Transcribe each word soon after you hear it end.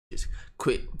Just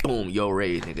quick, boom,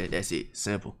 Yourrage, nigga. That's it.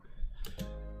 Simple.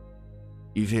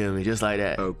 You feel me? Just like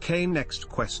that. Okay, next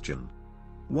question.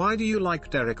 Why do you like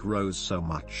Derrick Rose so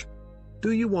much?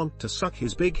 Do you want to suck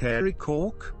his big hairy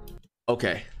cork?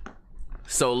 Okay.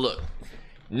 So look.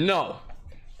 No.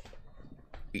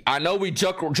 I know we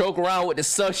joke around with the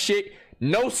such shit.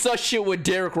 No such shit with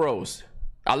Derrick Rose.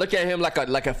 I look at him like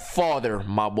a father,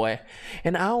 my boy.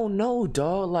 And I don't know,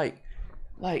 dog. Like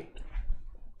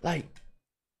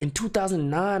in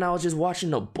 2009, I was just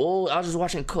watching the Bull. I was just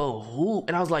watching Kahoot,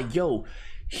 and I was like, yo,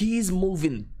 he's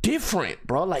moving different,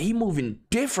 bro. Like, he moving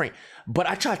different. But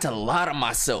I tried to lie to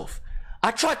myself.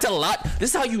 This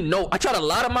is how you know. I try to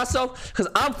lie to myself because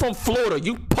I'm from Florida.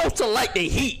 You supposed to like the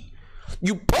Heat.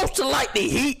 You supposed to like the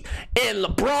Heat, and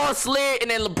LeBron slid,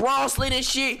 and then LeBron slid and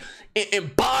shit,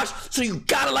 and Bosh, so you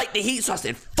gotta like the Heat. So I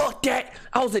said, fuck that.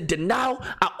 I was in denial.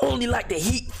 I only like the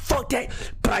Heat. Fuck that.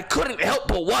 But I couldn't help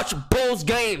but watch Bulls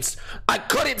games. I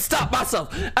couldn't stop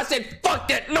myself. I said, fuck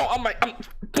that. No, I'm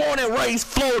born and raised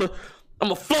Florida.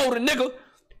 I'm a Florida nigga.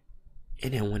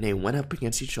 And then when they went up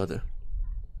against each other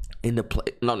in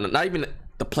the not even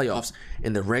the playoffs,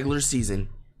 in the regular season,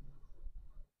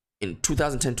 in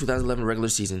 2010-2011 regular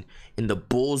season, and the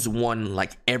Bulls won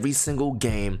like every single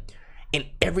game, and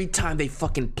every time they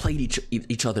fucking played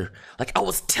each other, like, I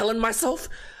was telling myself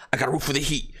I gotta root for the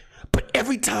Heat, but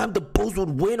every time the Bulls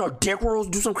would win or Derrick Rose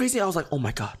would do something crazy, I was like, oh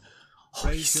my god, oh,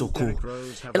 he's so cool.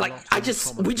 And like, he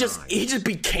just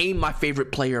became my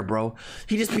favorite player, bro.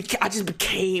 I just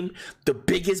became the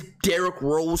biggest Derrick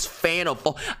Rose fan of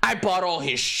all. I bought all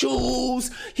his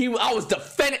shoes. I was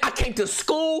defending. I came to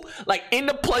school like in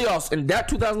the playoffs, in that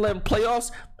 2011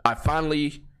 playoffs. I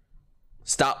finally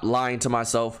stopped lying to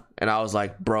myself, and I was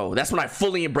like, bro, that's when I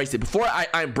fully embraced it. Before I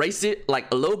embraced it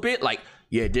like a little bit, like,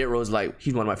 yeah, Derrick Rose, like,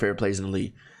 he's one of my favorite players in the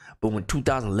league. But when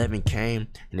 2011 came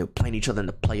and they were playing each other in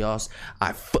the playoffs,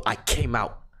 I came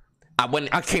out.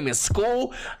 I came in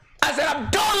school. I said, I'm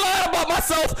done lying about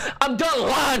myself. I'm done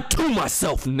lying to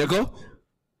myself, nigga.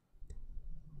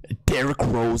 Derrick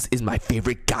Rose is my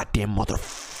favorite goddamn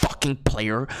motherfucking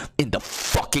player in the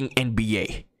fucking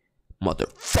NBA.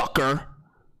 Motherfucker.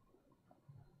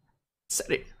 Said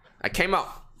it. I came out.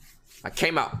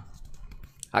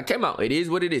 It is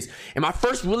what it is. And my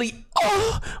first really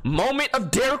moment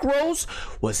of Derrick Rose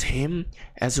was him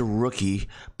as a rookie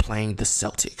playing the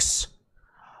Celtics.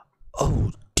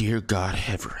 Oh, dear God,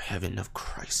 heaven of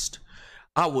Christ.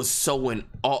 I was so in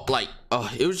awe, like,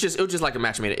 it was just like a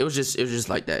match made. It was just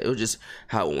like that. It was just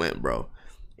how it went, bro.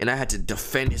 And I had to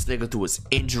defend this nigga through his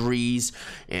injuries.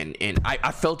 And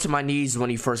I fell to my knees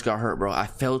when he first got hurt, bro. I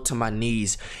fell to my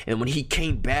knees. And when he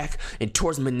came back and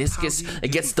tore his meniscus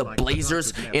against the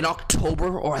Blazers in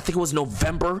October, or I think it was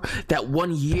November, that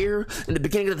one year in the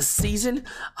beginning of the season,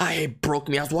 it broke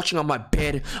me. I was watching on my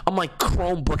bed, on my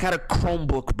Chromebook. I had a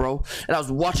Chromebook, bro. And I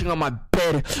was watching on my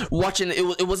bed, watching,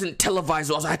 it wasn't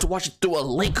televised. I had to watch it through a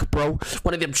link, bro.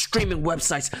 One of them streaming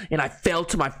websites. And I fell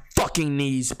to my fucking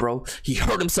knees, bro. He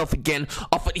hurt himself again.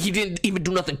 He didn't even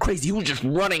do nothing crazy. He was just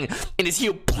running, and his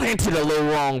heel planted a little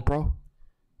wrong, bro.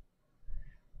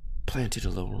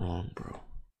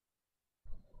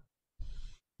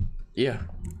 Yeah,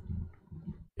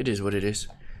 it is what it is.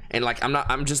 And like,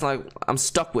 I'm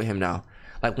stuck with him now.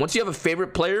 Like, once you have a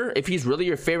favorite player, if he's really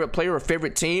your favorite player or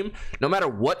favorite team, no matter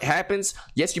what happens,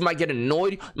 yes, you might get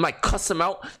annoyed, you might cuss him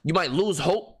out, you might lose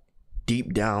hope.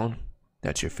 Deep down,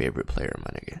 that's your favorite player,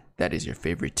 my nigga. That is your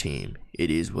favorite team.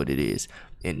 It is what it is.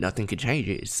 And nothing can change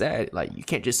it. It's sad. Like, you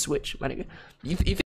can't just switch, my nigga. You